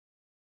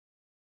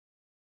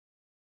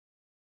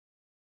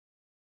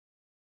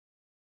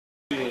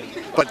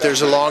but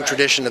there's a long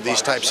tradition of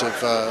these types of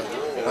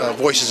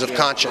voices of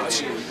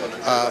conscience.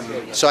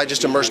 So I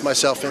just immersed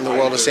myself in the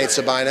world of St.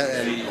 Sabina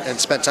and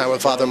spent time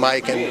with Father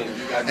Mike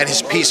and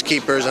his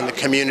peacekeepers and the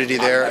community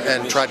there,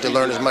 and tried to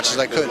learn as much as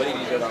I could.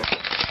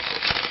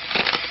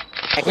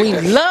 We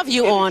love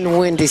you on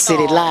Windy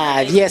City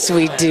Live. Yes,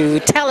 we do.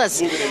 Tell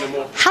us,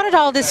 how did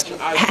all this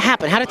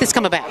happen? How did this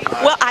come about?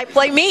 Well, I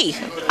play me.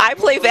 I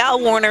play Val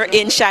Warner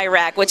in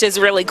Chirac, which is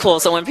really cool.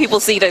 So when people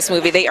see this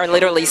movie, they are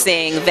literally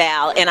seeing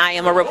Val, and I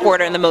am a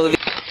reporter in the movie.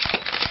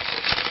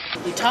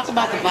 We talk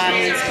about the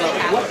violence,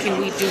 but what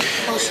can we do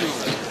personally?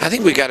 I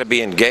think we got to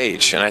be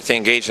engaged, and I think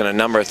engaged in a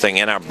number of things.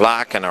 In our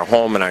block, in our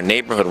home, in our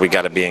neighborhood, we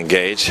got to be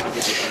engaged.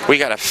 We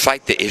got to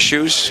fight the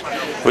issues.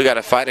 We got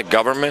to fight a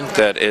government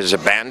that is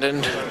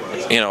abandoned,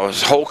 you know,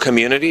 whole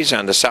communities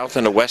on the south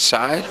and the west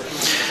side.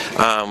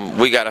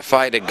 We got to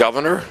fight a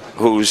governor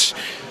who's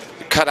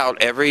cut out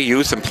every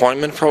youth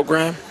employment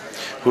program,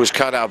 who's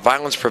cut out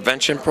violence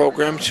prevention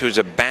programs, who's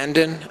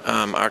abandoned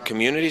our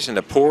communities and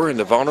the poor and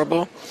the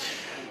vulnerable.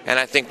 And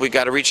I think we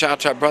got to reach out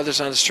to our brothers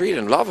on the street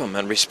and love them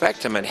and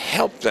respect them and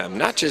help them,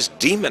 not just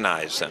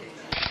demonize them.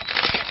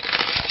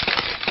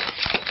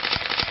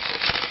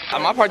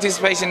 My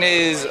participation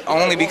is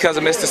only because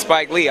of Mr.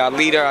 Spike Lee, our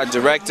leader, our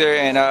director,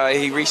 and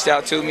he reached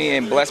out to me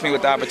and blessed me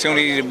with the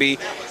opportunity to be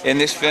in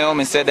this film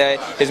and said that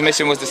his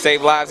mission was to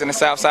save lives in the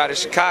south side of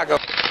Chicago.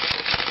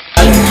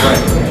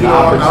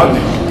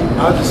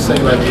 I'll just say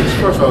like this.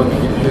 First of all, let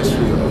me give you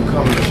history of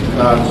coming to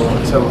Chicago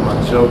and telling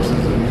my jokes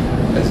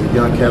as a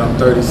young cat. I'm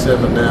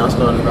 37 now. I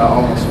started about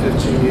almost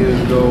 15 years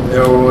ago.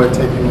 Elroy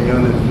taking me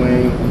under his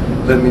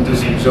wing, letting me do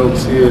some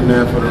jokes here and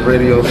there for the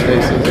radio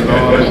stations and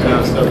all that kind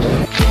of stuff.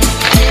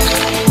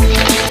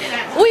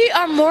 We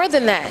are more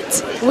than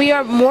that. We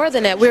are more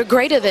than that. We're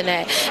greater than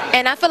that.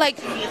 And I feel like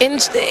in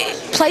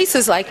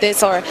places like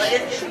this, or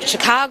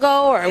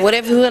Chicago, or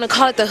whatever you want to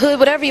call it, the hood,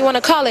 whatever you want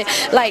to call it,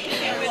 like,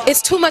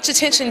 it's too much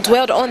attention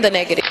dwelled on the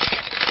negative.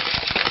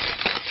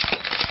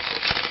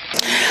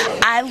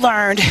 I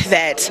learned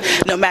that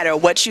no matter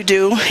what you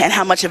do and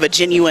how much of a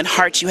genuine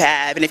heart you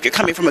have, and if you're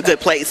coming from a good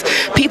place,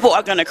 people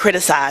are going to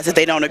criticize if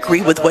they don't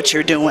agree with what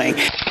you're doing.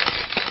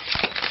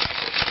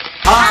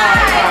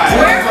 Hi,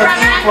 we're from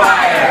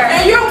Empire,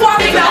 and you're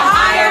watching the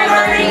Higher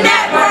Learning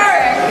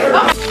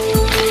Network.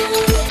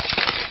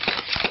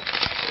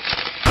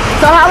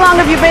 So how long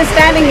have you been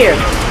standing here?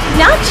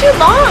 Not too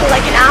long,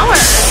 like an hour.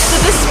 So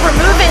we're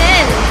moving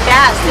in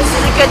fast. This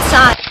is a good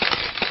sign.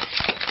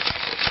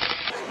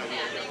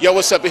 Yo,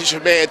 what's up? It's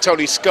your man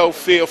Tony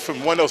Schofield from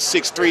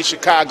 106.3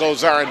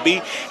 Chicago's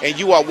R&B, and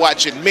you are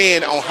watching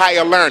Men on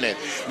Higher Learning.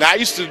 Now, I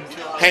used to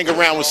hang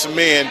around with some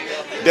men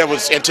that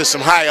was into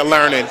some higher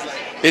learning.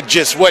 It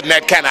just wasn't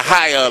that kind of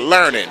higher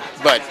learning,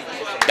 but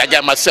I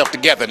got myself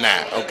together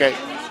now, okay?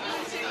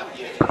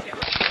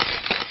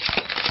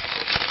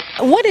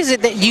 What is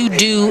it that you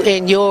do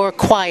in your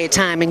quiet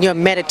time, in your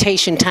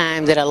meditation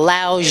time, that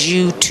allows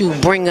you to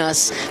bring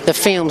us the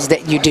films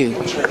that you do?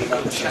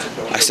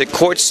 I sit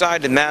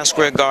courtside in Madison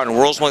Square Garden,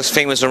 world's most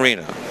famous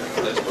arena.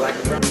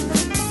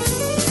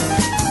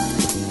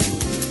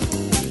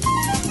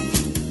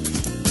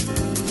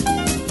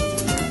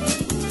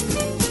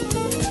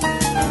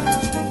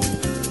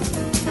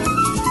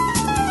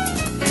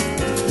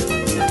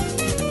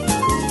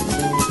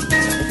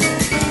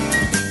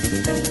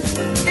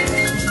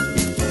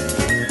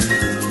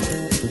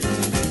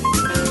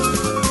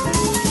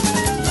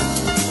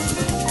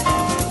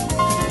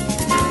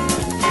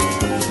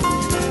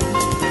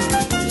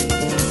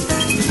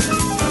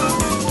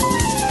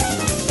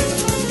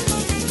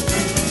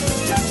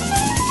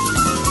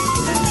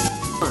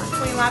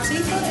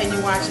 And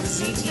you're watching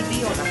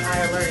ZTV on the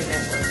Higher Learning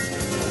Network.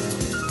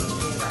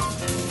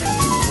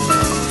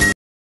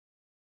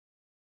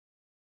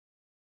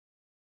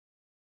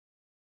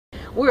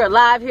 We're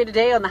live here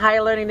today on the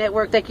Higher Learning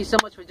Network. Thank you so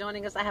much for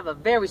joining us. I have a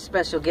very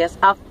special guest,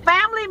 a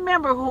family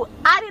member who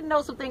I didn't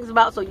know some things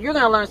about, so you're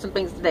going to learn some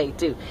things today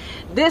too.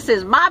 This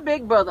is my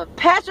big brother,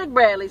 Patrick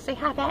Bradley. Say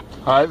hi, Pat.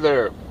 Hi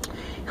there.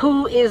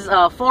 Who is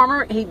a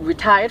former, he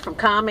retired from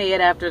ComEd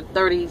after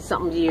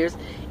 30-something years.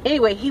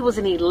 Anyway, he was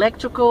an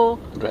electrical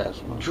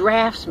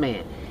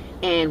draftsman.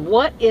 And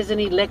what is an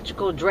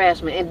electrical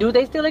draftsman? And do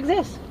they still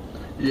exist?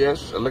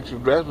 Yes, electrical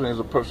draftsman is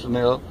a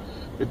personnel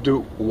that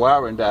do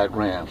wiring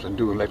diagrams and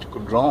do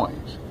electrical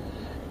drawings.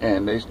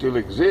 And they still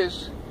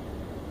exist.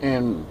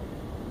 And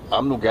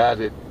I'm the guy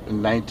that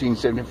in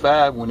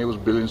 1975, when they was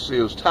building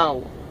Sears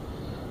Tower,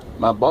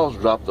 my boss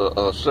dropped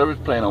a service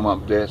plan on my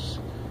desk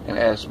and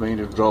asked me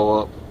to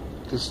draw up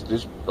this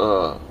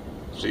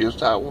Sears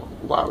Tower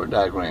wiring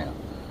diagram.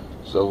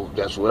 So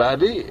that's what I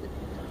did.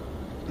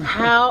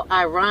 How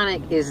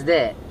ironic is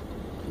that?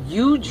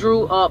 You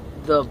drew up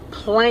the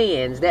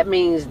plans. That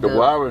means the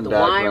wiring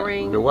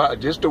diagram.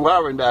 Just the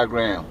wiring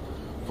diagram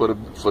for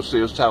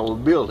Sears Tower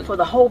building. For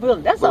the whole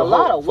building. That's a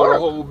lot of work. For the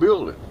whole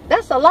building.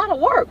 That's a lot of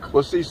work.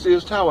 Well, see,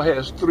 Sears Tower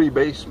has 3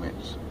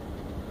 basements.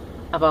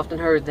 I've often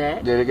heard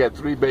that. Yeah, they got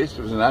 3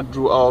 basements, and I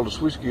drew all the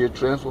switchgear,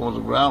 transformers,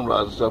 and ground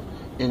rods and stuff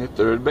in the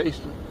 3rd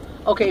basement.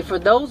 Okay, for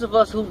those of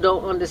us who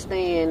don't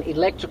understand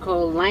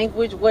electrical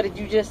language, what did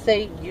you just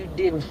say? You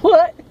did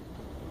what?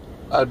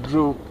 I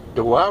drew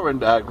the wiring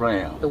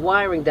diagram. The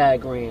wiring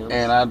diagram.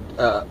 And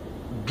I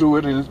drew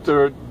it in the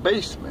third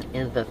basement.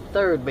 In the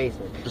third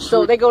basement.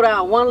 So they go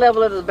down one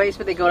level of the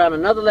basement, they go down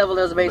another level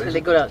of the basement,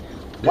 they go down.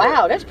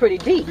 Wow, that's pretty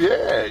deep.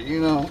 Yeah, you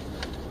know.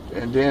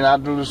 And then I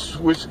do the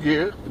switch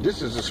gear.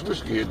 This is the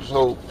switch gear,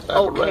 so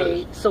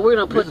okay, so we're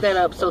gonna put that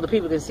up so the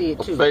people can see it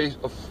too.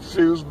 A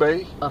fuse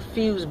bay. A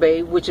fuse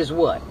bay, which is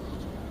what?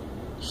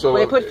 So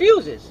they put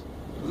fuses.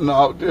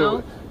 No,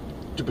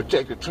 to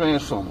protect the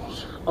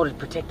transformers. Oh, to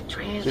protect the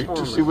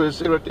transformers. See what it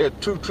says right there?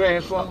 2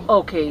 transformers.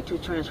 Okay, 2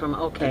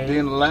 transformers. Okay. And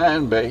then the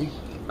line bay.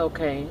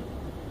 Okay.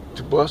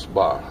 To bus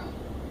bar.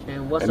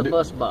 And what's a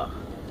bus bar?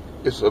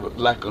 It's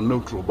like a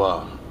neutral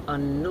bar. A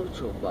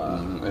neutral bar.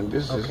 And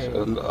this is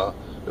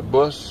the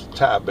bus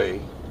tie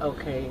bay.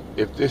 Okay.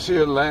 If this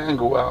here line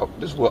go out,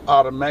 this will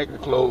automatically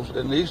close,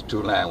 and these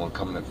 2 lines will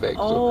come into effect.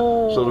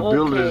 Oh, so the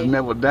building is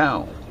never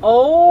down.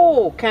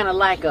 Oh, kind of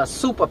like a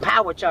super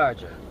power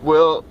charger.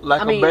 Well,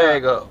 like a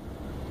backup.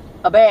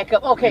 A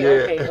backup.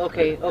 Okay,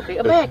 okay.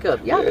 A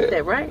backup. Y'all get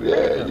that right? Yeah,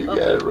 backup. You got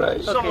it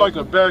right. Something like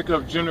a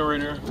backup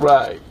generator.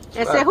 Right.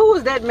 And say, who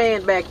was that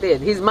man back then?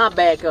 He's my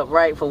backup,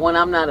 right? For when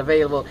I'm not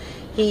available.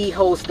 He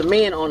hosts the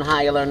men on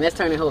Higher Learning. Let's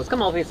turn the host.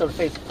 Come over here so the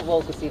face,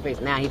 folks can see your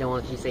face. Now he don't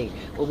want to be seen.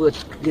 Well, we'll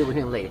deal with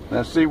him later.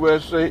 Now see where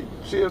it say,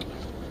 see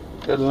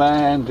that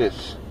line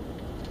that's,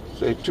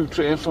 say 2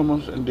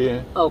 transformers and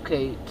then.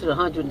 Okay, to the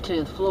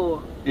 110th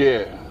floor.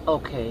 Yeah.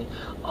 Okay.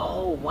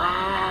 Oh,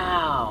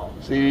 wow.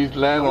 See these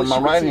lines on my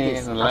right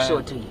hand. I'll show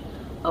it to you.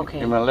 Okay.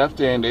 In my left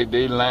hand,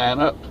 they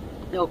line up.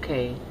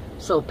 Okay.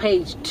 So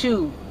page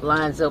 2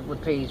 lines up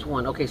with page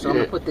 1. Okay, so I'm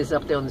going to put this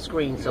up there on the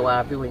screen so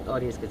our viewing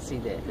audience can see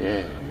that.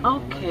 Yeah.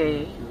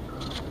 Okay.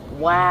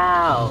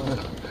 Wow.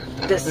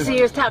 The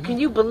Sears Tower. Can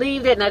you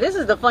believe that? Now, this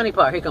is the funny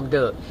part. Here come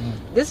Doug.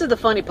 This is the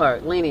funny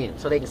part. Lean in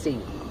so they can see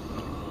you.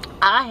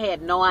 I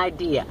had no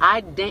idea.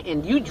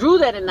 And you drew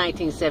that in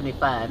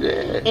 1975. Yeah.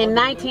 In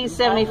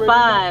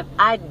 1975,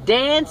 I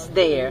danced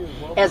there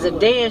as a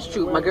dance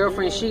troupe. My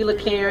girlfriend Sheila,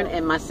 Karen,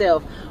 and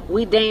myself,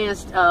 we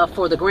danced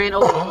for the grand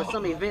opening for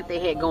some event they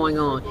had going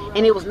on.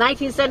 And it was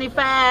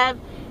 1975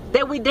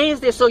 that we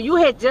danced there. So you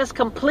had just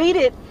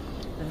completed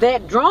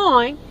that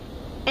drawing,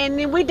 and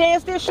then we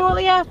danced there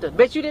shortly after.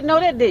 Bet you didn't know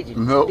that, did you?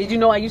 No. Did you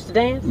know I used to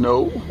dance?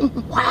 No.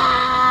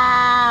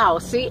 Wow.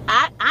 See,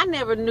 I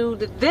never knew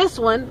that this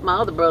one, my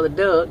other brother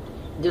Doug,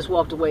 just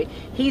walked away.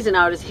 He's an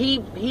artist. He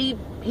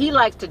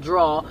likes to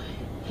draw.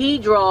 He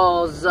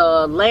draws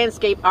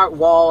landscape art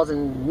walls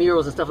and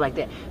murals and stuff like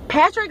that.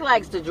 Patrick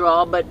likes to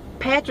draw, but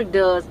Patrick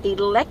does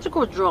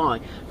electrical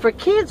drawing. For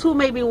kids who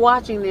may be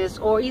watching this,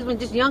 or even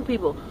just young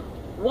people,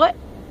 what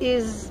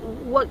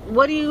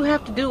do you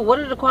have to do? What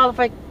are the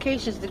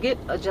qualifications to get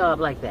a job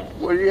like that?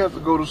 Well, you have to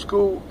go to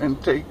school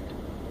and take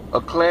a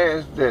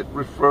class that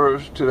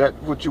refers to that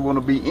what you want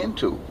to be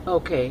into.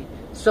 Okay.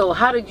 So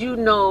how did you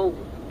know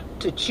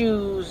to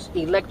choose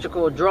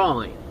electrical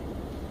drawing?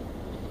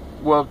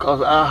 Well,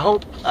 because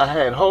I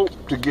had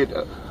hoped to get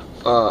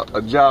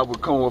a job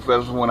with Commonwealth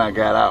Edison when I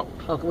got out.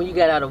 Okay, when you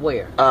got out of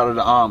where? Out of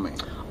the Army.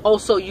 Oh,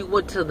 so you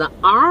went to the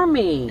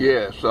Army?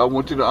 Yeah, so I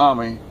went to the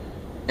Army,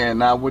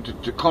 and I went to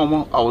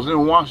Tacoma. I was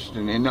in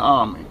Washington in the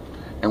Army.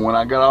 And when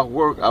I got off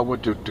work, I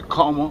went to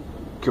Tacoma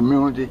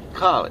Community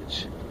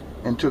College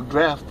and took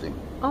drafting.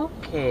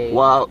 Okay.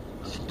 While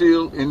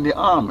still in the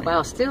Army.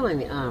 While still in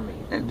the Army.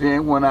 And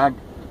then when I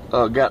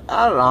got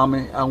out of the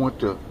Army, I went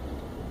to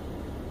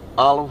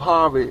Olive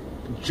Harvey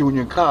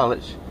Junior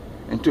College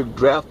and took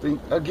drafting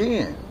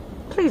again.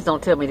 Please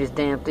don't tell me this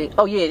damn thing.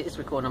 Oh yeah, it's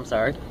recording. I'm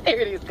sorry. Here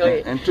it is. Go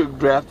ahead. And took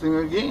drafting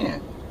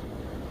again.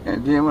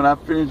 And then when I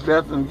finished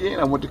drafting again,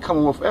 I went to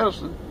Commonwealth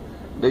Edison.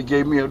 They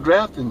gave me a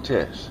drafting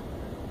test,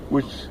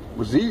 which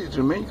was easy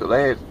to me because I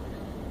had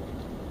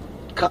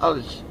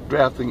college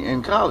drafting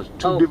in college,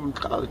 2 different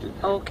colleges.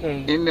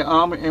 Okay. In the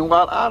Army and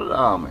while out of the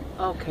Army.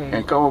 Okay.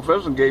 And Commonwealth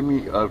Edison gave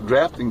me a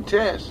drafting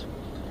test,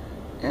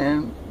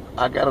 and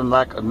I got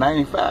like a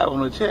 95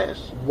 on the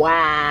test. Wow.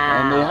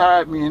 And they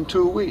hired me in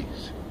 2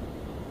 weeks.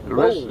 The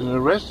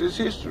rest is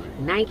history.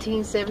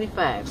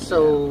 1975.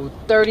 So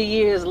 30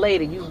 years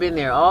later, you've been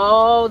there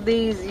all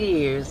these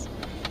years,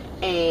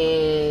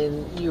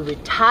 and you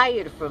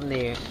retired from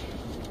there.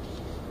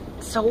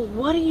 So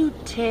what do you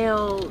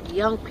tell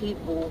young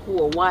people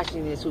who are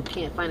watching this who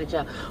can't find a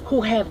job,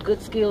 who have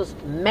good skills,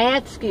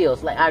 math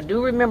skills? Like, I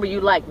do remember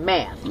you like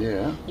math.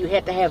 Yeah. You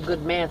had to have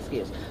good math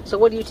skills. So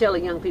what do you tell the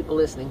young people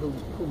listening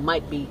who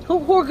might be,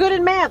 who are good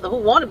in math or who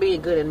want to be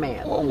good in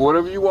math? Well,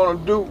 whatever you want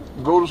to do,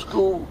 go to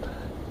school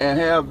and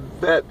have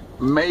that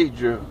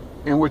major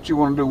in what you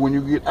want to do when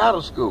you get out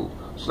of school.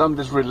 Something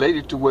that's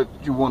related to what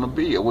you want to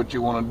be or what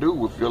you want to do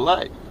with your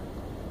life.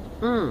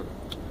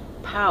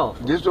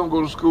 Powerful. Just don't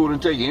go to school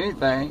and take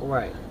anything.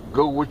 Right.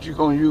 Go what you're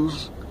going to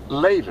use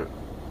later.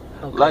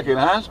 Okay. Like in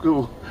high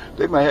school,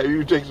 they might have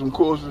you take some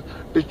courses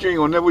that you ain't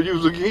gonna never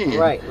use again.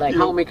 Right, like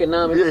home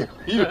economics. Yeah,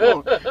 you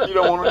don't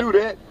want to do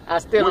that. I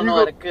still don't know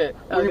how to cook.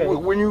 Okay.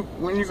 When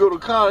you go to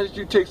college,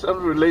 you take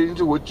something relating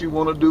to what you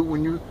want to do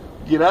when you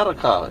get out of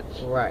college.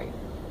 Right.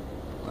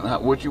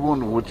 What you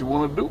want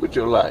to do with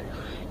your life.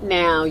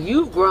 Now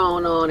you've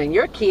grown on, and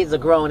your kids are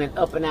growing and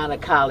up and out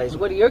of college.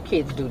 What do your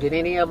kids do? Did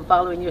any of them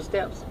follow in your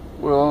steps?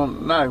 Well,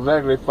 not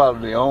exactly. They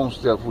followed their own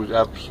steps, which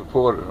I've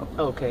supported them.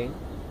 Okay.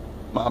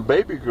 My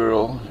baby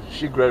girl,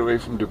 she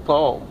graduated from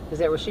DePaul. Is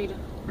that Rashida?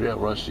 Yeah,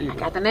 Rashida. I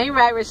got the name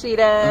right,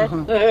 Rashida.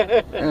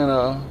 And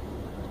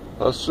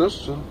her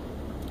sister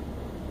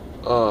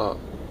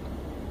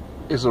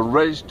is a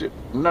registered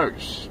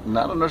nurse.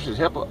 Not a nurse's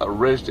helper, a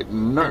registered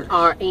nurse.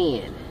 An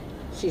RN.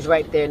 She's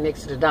right there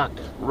next to the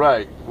doctor.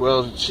 Right.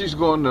 Well, she's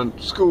going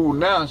to school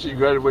now. She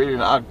graduated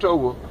in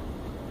October.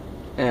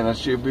 And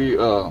she'll be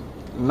a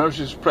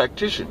nurse's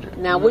practitioner.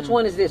 Now, which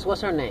one is this? What's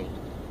her name?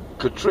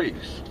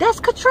 Catrice. That's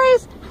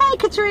Catrice. Hey,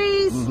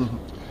 Catrice.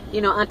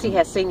 You know, Auntie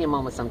has senior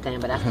moments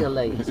sometimes, but I still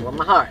love you. So in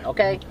my heart,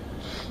 okay?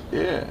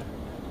 Yeah.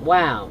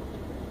 Wow.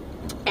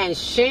 And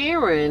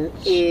Sharon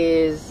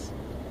is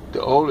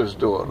the oldest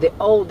daughter. The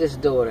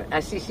oldest daughter.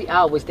 I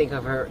always think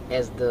of her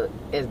as the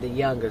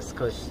youngest,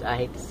 because I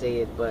hate to say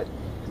it, but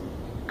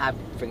I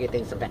forget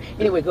things sometimes.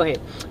 Anyway, go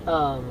ahead.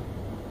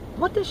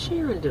 What does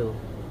Sharon do?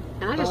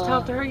 And I just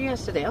talked to her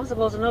yesterday. I'm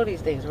supposed to know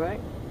these things, right?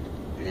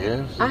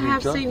 Yes. I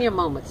have senior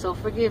moments, so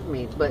forgive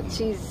me. But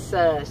she's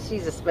a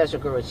special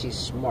girl. She's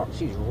smart.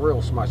 She's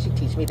real smart. She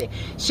teaches me things.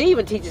 She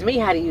even teaches me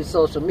how to use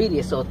social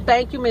media. So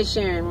thank you, Miss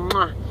Sharon.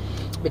 Mwah.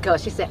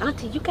 Because she said,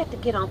 Auntie, you got to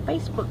get on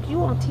Facebook.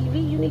 You on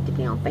TV, you need to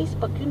be on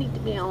Facebook. You need to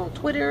be on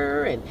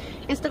Twitter and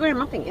Instagram.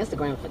 I'm thinking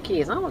Instagram for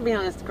kids. I don't want to be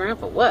on Instagram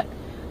for what?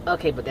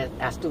 Okay, but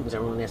our students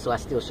are on there, so I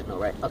still should know,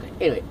 right? Okay,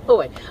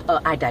 anyway,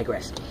 I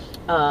digress.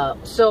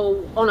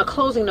 So on a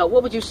closing note,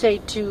 what would you say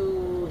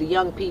to the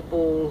young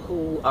people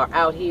who are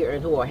out here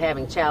and who are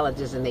having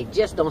challenges and they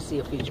just don't see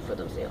a future for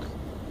themselves?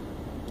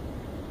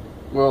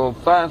 Well,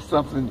 find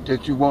something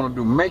that you want to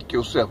do. Make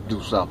yourself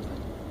do something.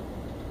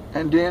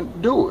 And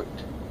then do it.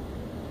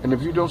 And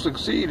if you don't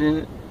succeed in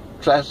it,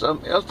 try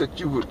something else that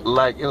you would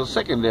like as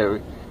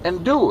secondary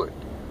and do it.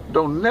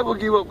 Don't never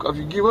give up. If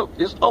you give up,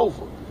 it's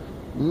over.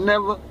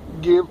 Never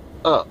give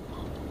up.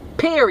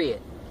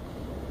 Period.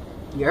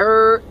 You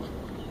heard?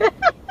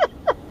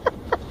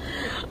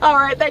 All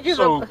right, thank you.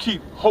 So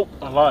keep hope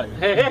alive.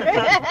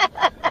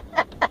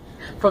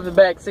 From the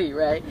back seat,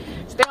 right?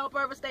 Stay on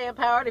purpose, stay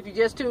empowered. If you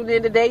just tuned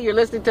in today, you're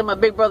listening to my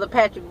big brother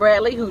Patrick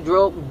Bradley, who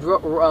drew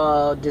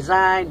the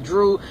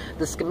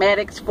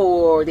schematics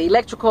for the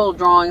electrical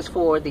drawings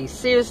for the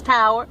Sears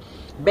Tower.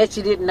 Bet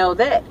you didn't know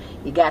that.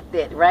 You got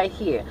that right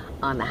here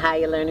on the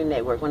Higher Learning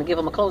Network. Want to give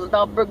him a closing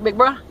thought, big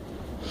bro?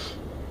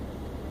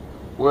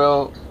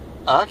 Well,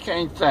 I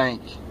can't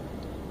think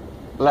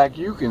like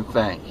you can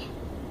think.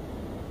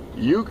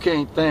 You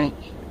can't think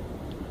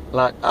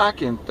like I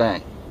can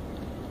think.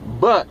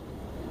 But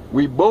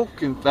we both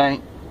can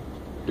think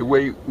the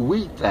way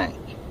we think.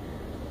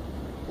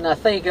 Now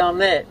think on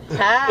that.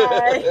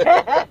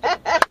 Hi.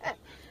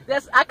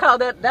 I call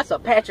that's a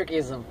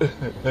Patrickism.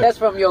 That's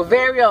from your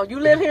very own. You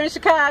live here in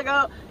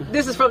Chicago.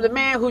 This is from the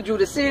man who drew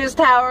the Sears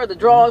Tower, the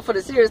drawing for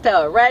the Sears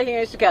Tower, right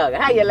here in Chicago.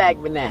 How you like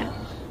me now?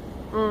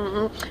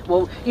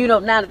 Well, you know,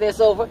 now that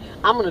that's over,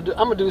 I'm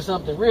gonna do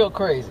something real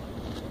crazy.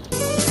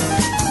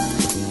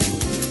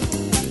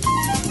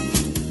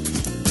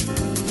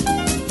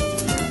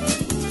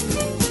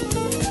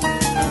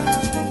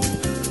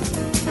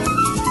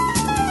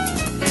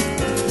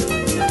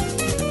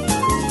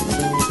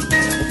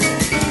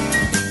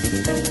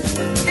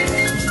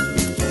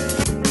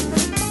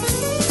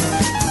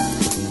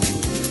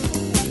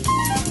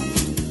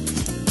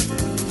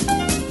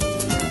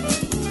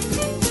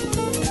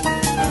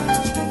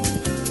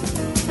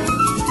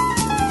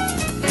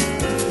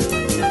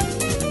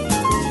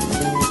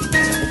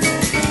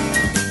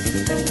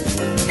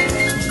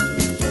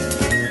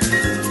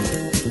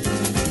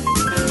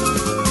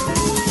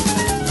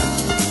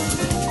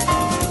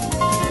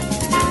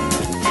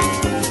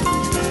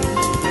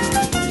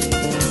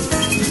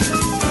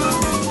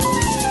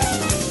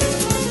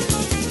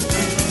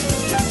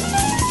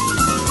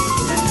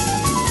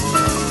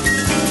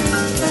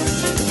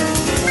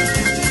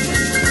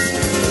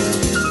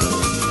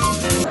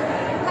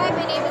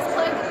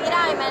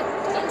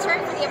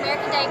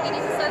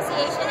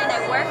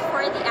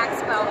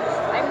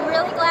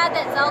 glad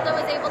that Zelda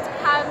was able to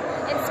come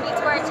and speak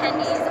to our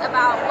attendees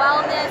about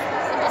wellness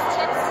and just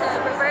tips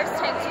to reverse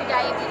type 2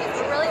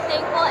 diabetes. We're really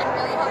thankful and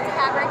really hope to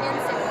have her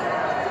again soon.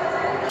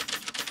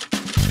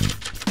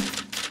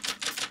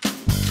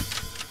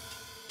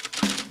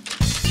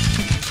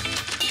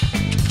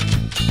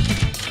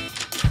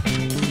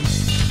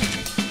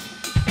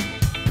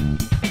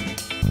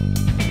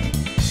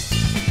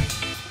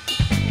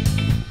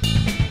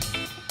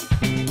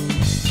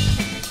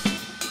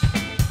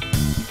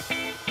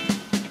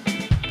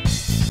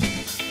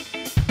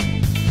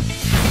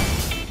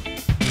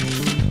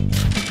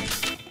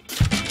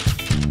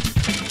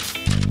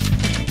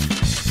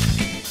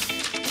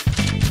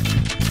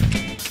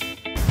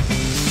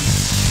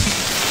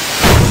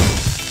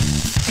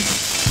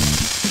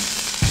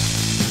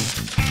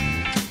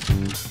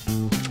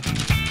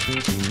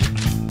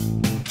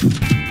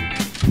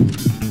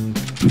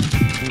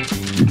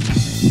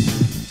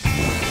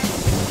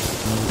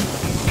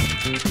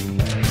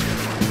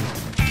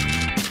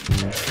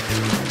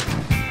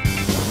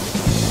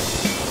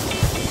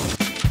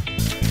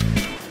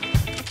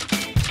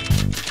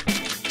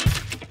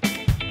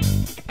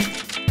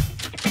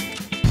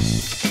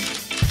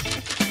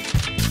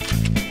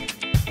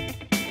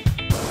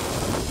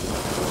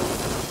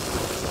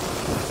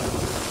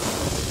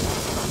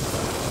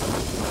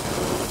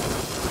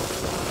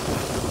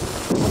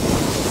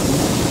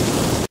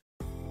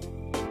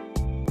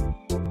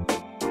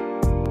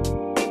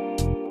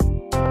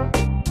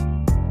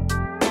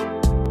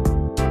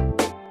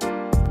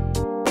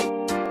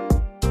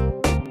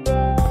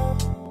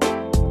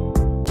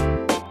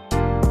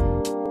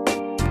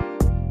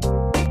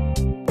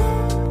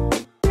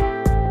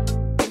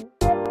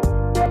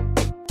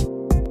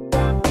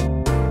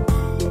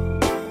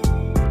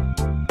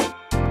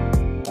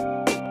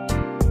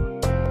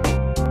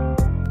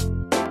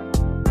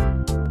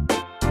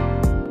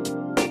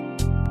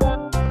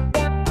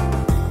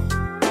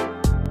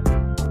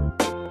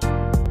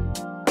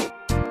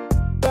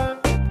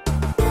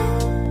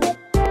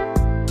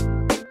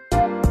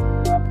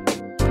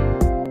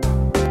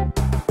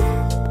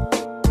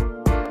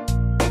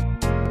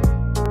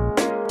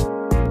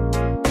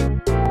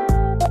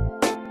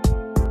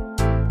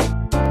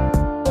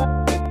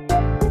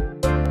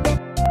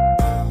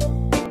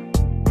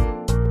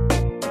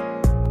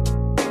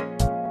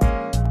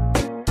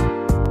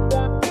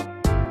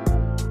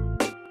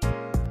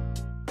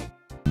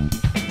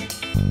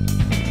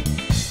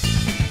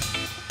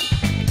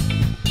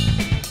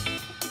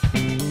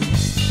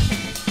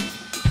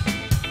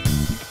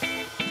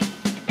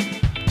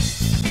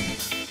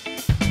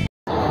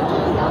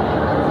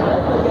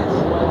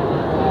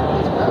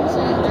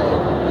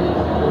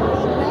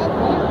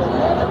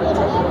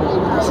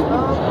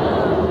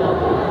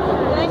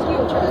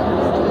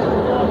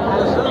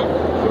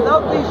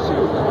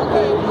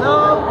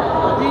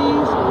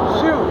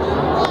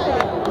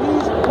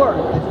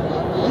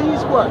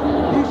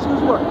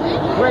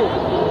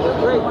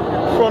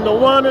 From the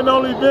one and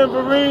only Ben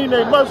Vereen,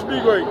 they must be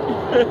great.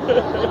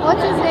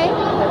 What's his name?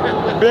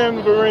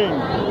 Ben Vereen.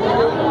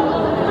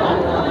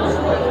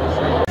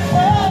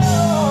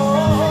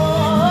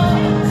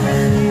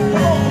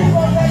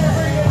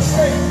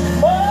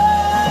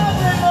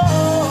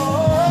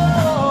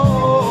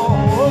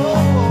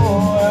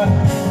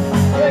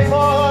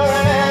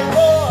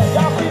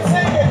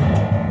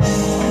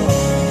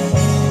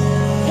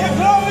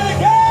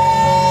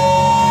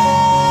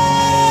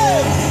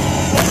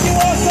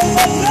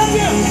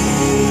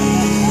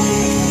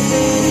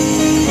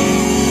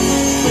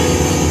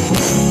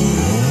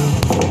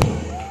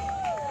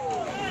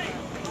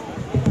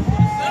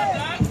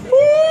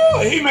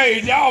 He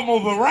made y'all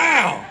move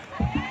around.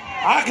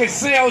 I could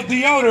sell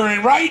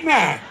deodorant right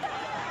now.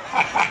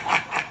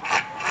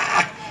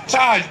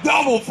 Charge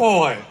double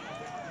for it.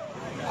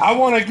 I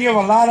want to give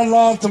a lot of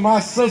love to my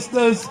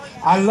sisters.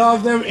 I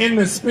love them in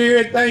the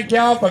spirit. Thank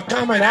y'all for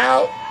coming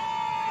out.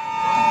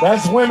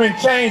 That's women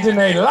changing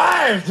their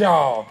lives,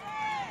 y'all.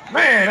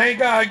 Man, ain't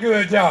God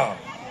good, y'all.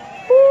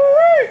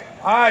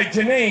 All right,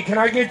 Janine, can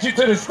I get you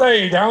to the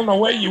stage? I don't know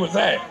where you was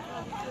at.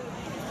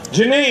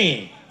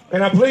 Janine,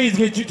 can I please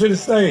get you to the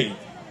stage?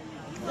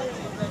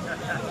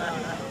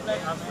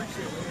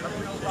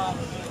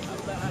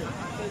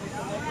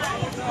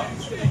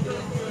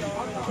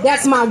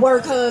 That's my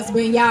work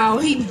husband, y'all.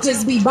 He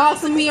just be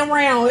bossing me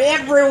around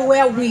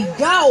everywhere we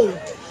go.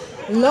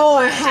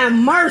 Lord have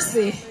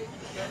mercy.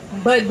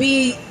 But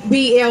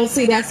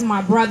BLC, that's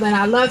my brother, and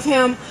I love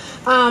him.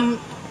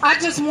 I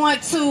just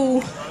want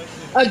to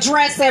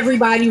address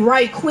everybody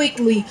right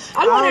quickly.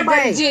 I want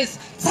everybody to just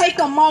take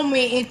a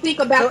moment and think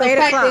about the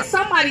fact that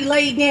somebody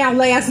laid down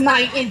last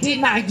night and did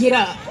not get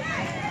up.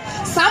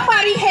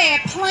 Somebody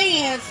had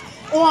plans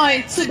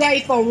on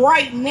today for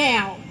right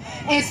now.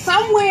 And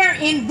somewhere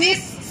in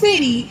this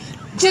city,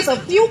 just a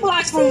few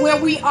blocks from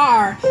where we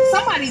are,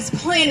 somebody's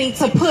planning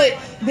to put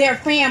their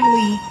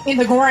family in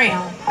the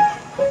ground,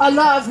 a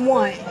loved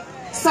one.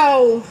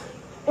 So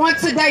on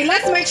today,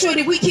 let's make sure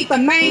that we keep the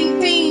main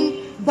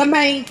thing the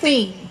main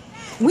thing.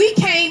 We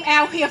came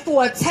out here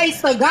for a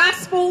taste of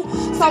gospel,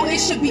 so it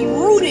should be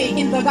rooted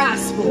in the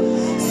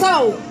gospel.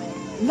 So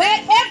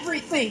let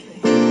everything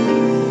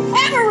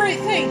that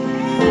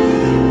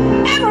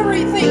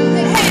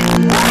has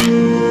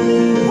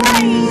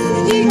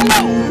praise ye the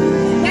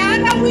Lord. Now I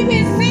know we've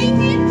been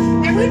singing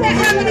and we've been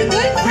having a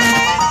good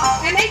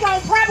time, and they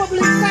gonna probably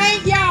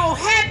sing y'all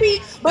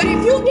happy, but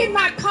if you did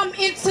not come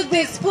into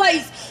this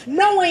place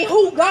knowing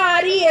who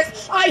God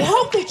is, I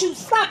hope that you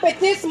stop at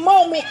this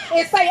moment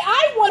and say,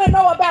 I want to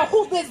know about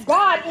who this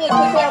God is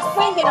that they're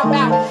singing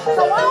about.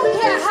 So I don't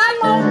care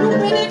how long you've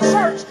been in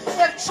church.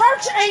 If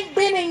church ain't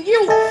been in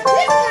you,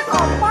 this is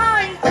a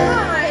fine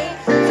time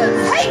to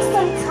take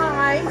some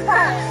time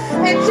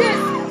and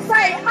just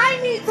say, I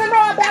need to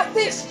know about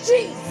this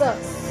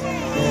Jesus.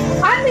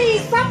 I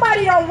need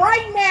somebody to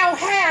right now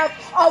have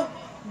a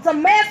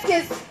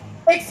Damascus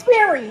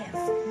experience.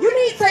 You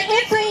need to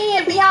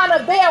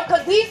the veil,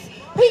 because these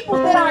people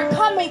that are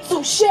coming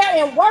to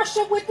share and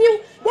worship with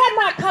you, they're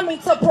not coming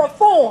to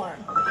perform.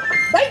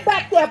 They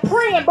back there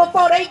praying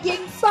before they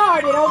getting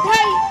started,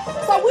 okay?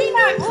 So we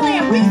not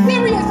playing. We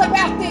serious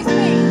about this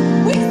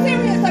thing. We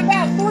serious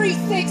about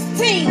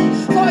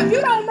 316. So if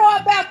you don't know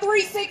about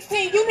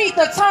 316, you need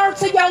to turn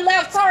to your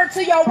left, turn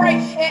to your right,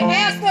 and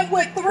ask them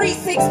what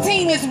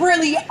 316 is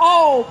really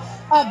all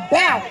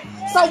about.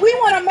 So we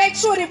want to make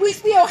sure that we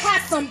still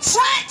have some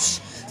church.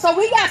 So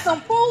we got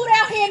some food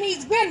out here in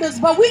these vendors,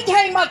 but we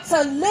came up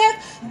to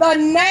lift the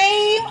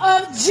name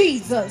of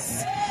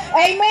Jesus.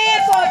 Amen.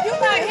 So if you're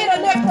not here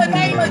to lift the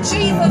name of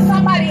Jesus,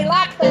 somebody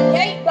lock the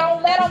gate.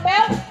 Don't let them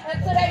out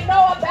until they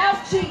know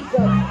about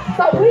Jesus.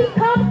 So we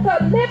come to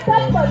lift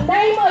up the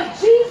name of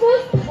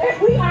Jesus, and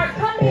we are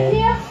coming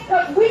here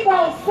because we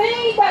going to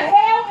sing the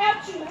hell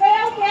out you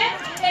hell cat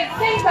and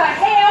sing the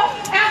hell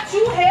out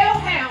you hell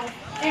hound.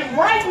 And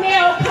right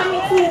now,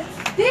 coming to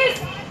this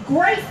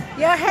great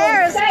your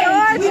hair is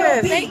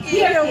gorgeous. Thank you.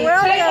 You're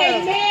welcome.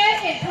 Say amen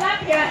and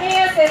clap your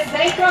hands as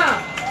they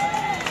come.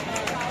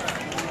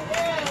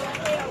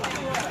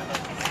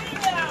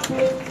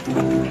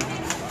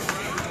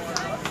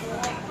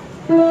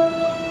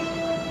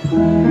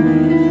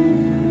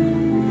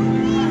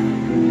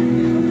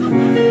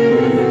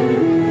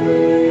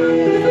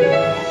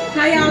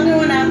 How y'all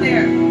doing out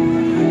there?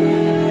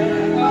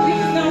 Well, we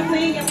just gonna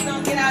sing and we're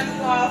gonna get out of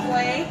you all's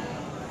way.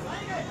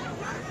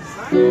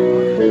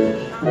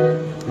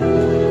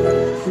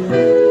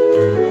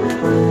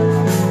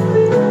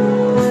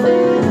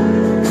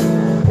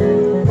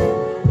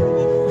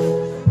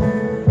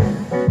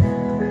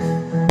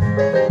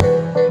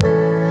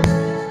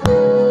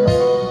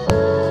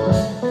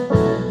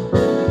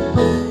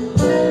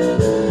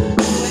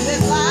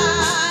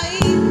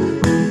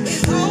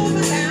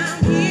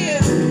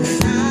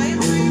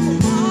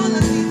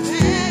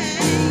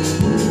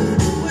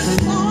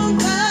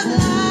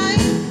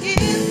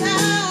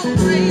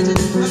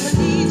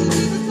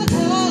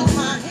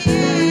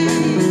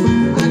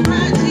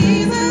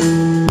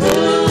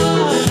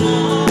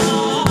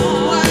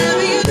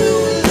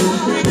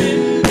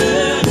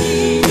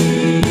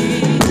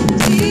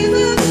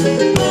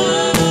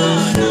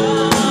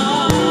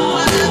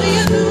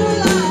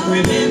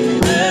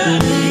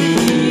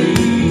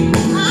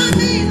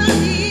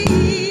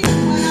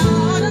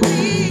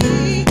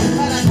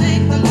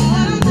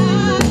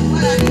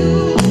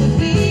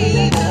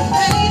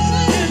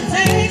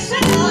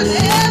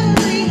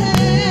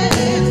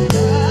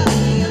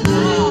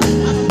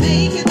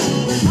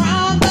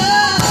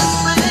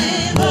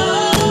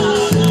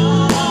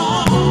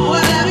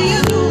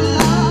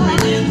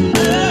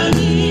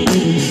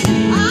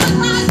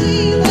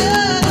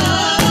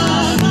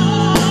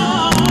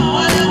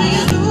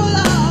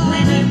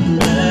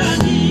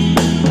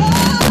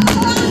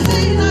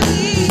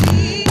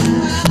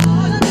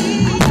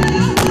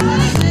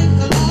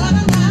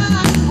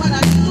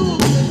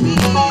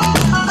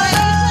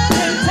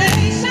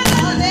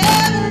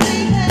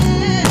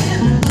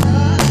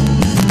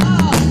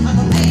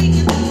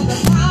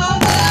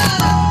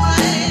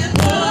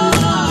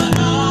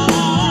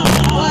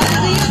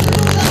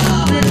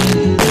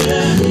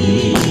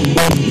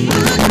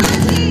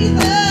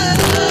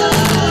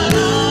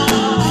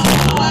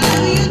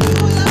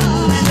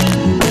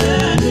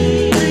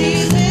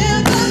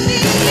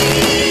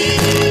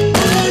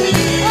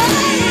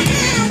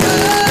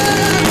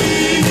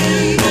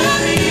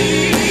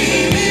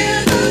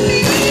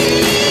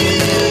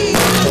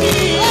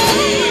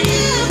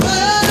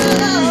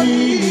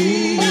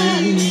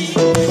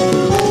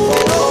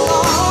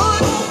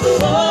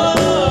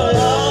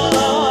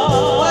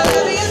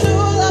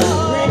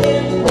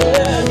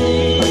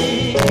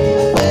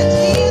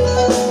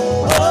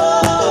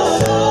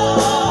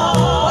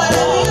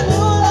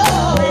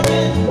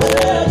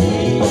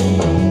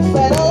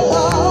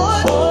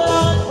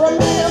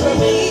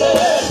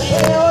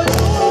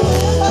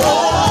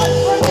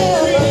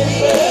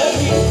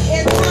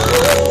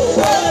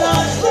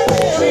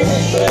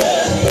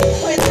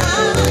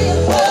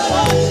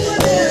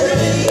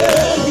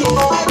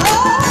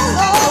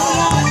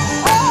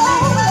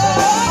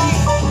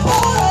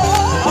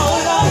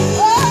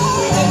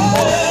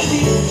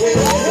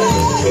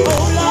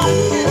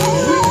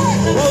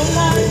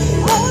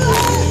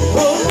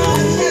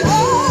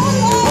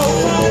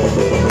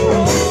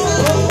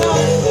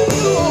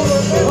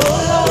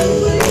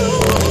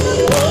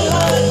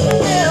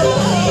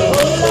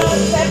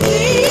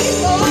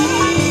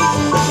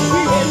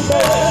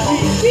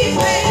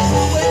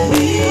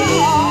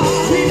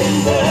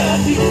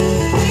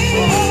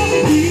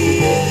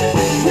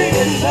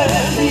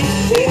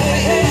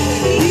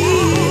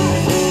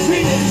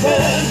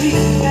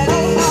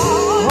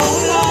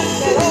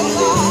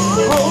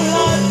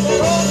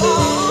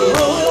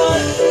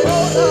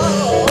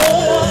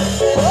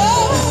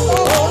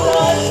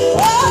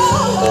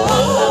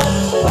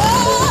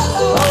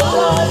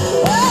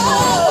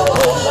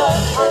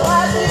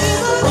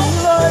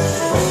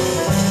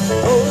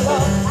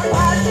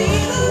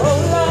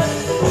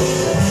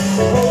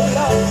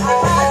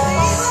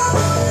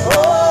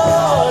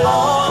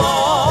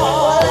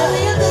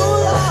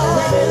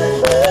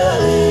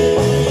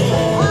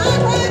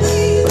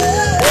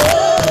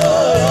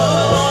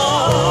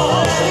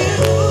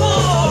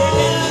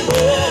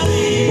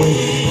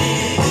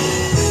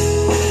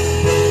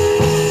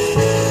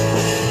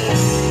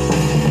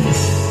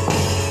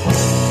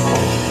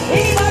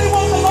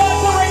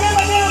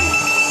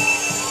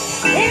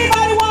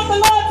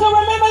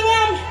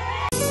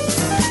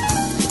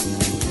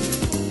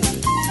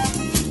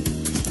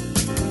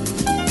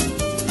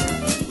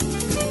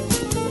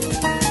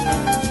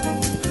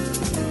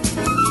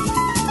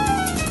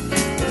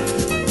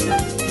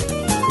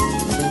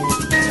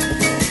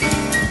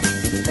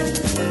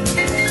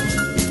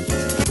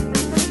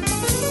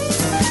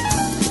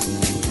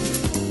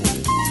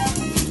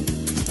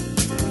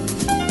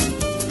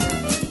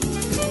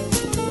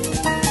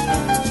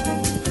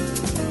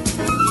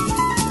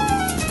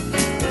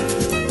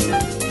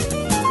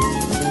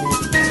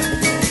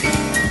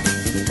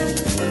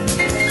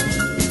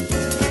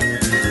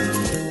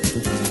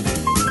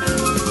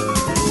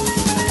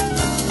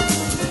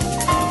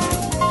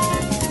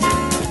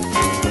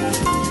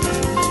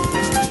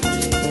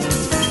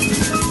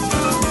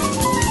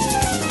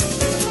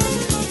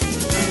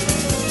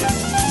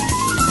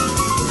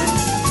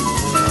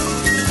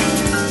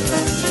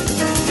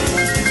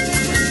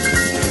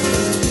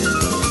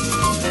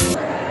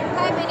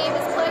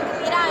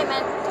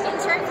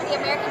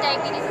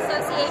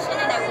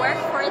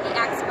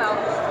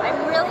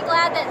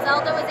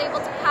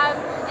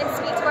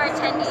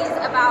 attendees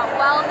about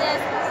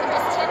wellness and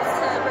just tips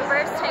to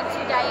reverse type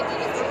 2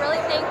 diabetes. We're really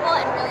thankful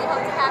and really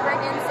hope to have her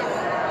again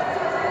soon.